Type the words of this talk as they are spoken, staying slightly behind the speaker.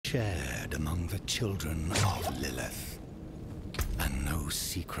shared among the children of Lilith, and no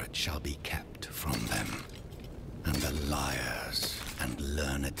secret shall be kept from them. And the liars and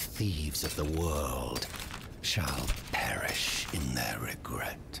learned thieves of the world shall perish in their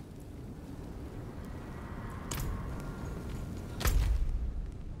regret.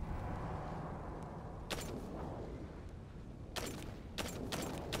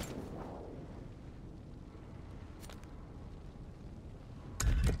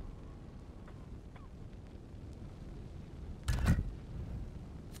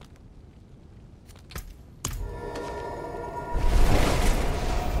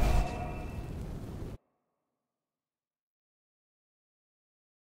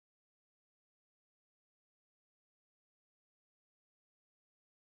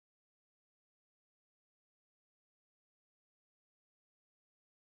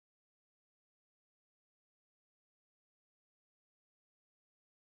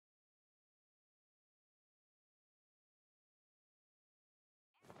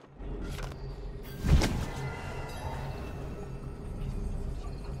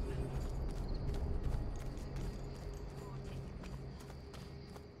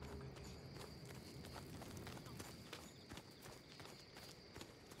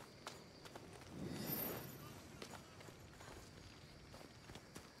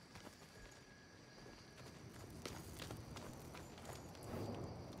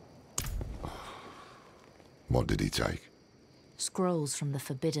 What did he take? Scrolls from the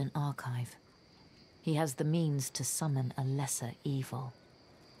Forbidden Archive. He has the means to summon a lesser evil.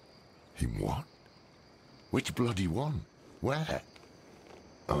 Him what? Which bloody one? Where?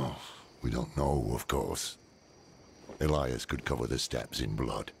 Oh, we don't know, of course. Elias could cover the steppes in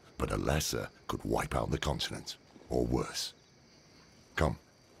blood, but a lesser could wipe out the continent, or worse. Come,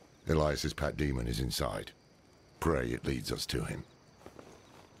 Elias's pet demon is inside. Pray it leads us to him.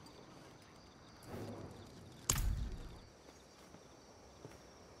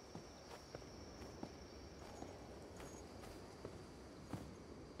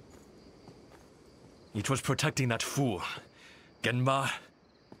 It was protecting that fool. Genma.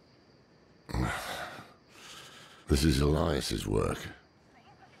 This is Elias's work.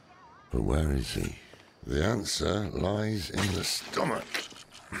 But where is he? The answer lies in the stomach.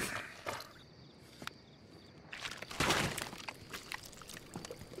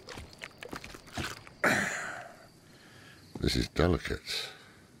 This is delicate.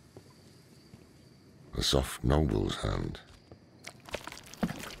 A soft noble's hand.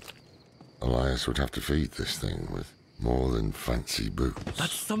 Elias would have to feed this thing with more than fancy boots.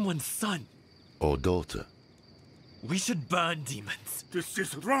 That's someone's son. Or daughter. We should burn demons. This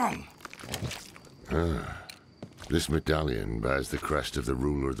is wrong. This medallion bears the crest of the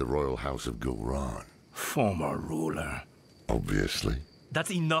ruler of the royal house of Gulran. Former ruler. Obviously.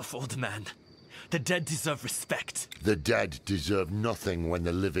 That's enough, old man. The dead deserve respect. The dead deserve nothing when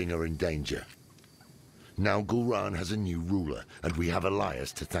the living are in danger. Now Gulran has a new ruler, and we have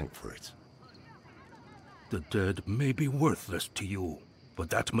Elias to thank for it. The dead may be worthless to you, but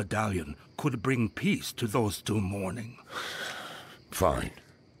that medallion could bring peace to those two mourning. Fine.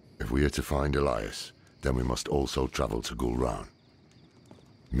 If we are to find Elias, then we must also travel to Gulran.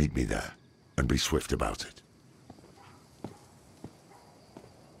 Meet me there, and be swift about it.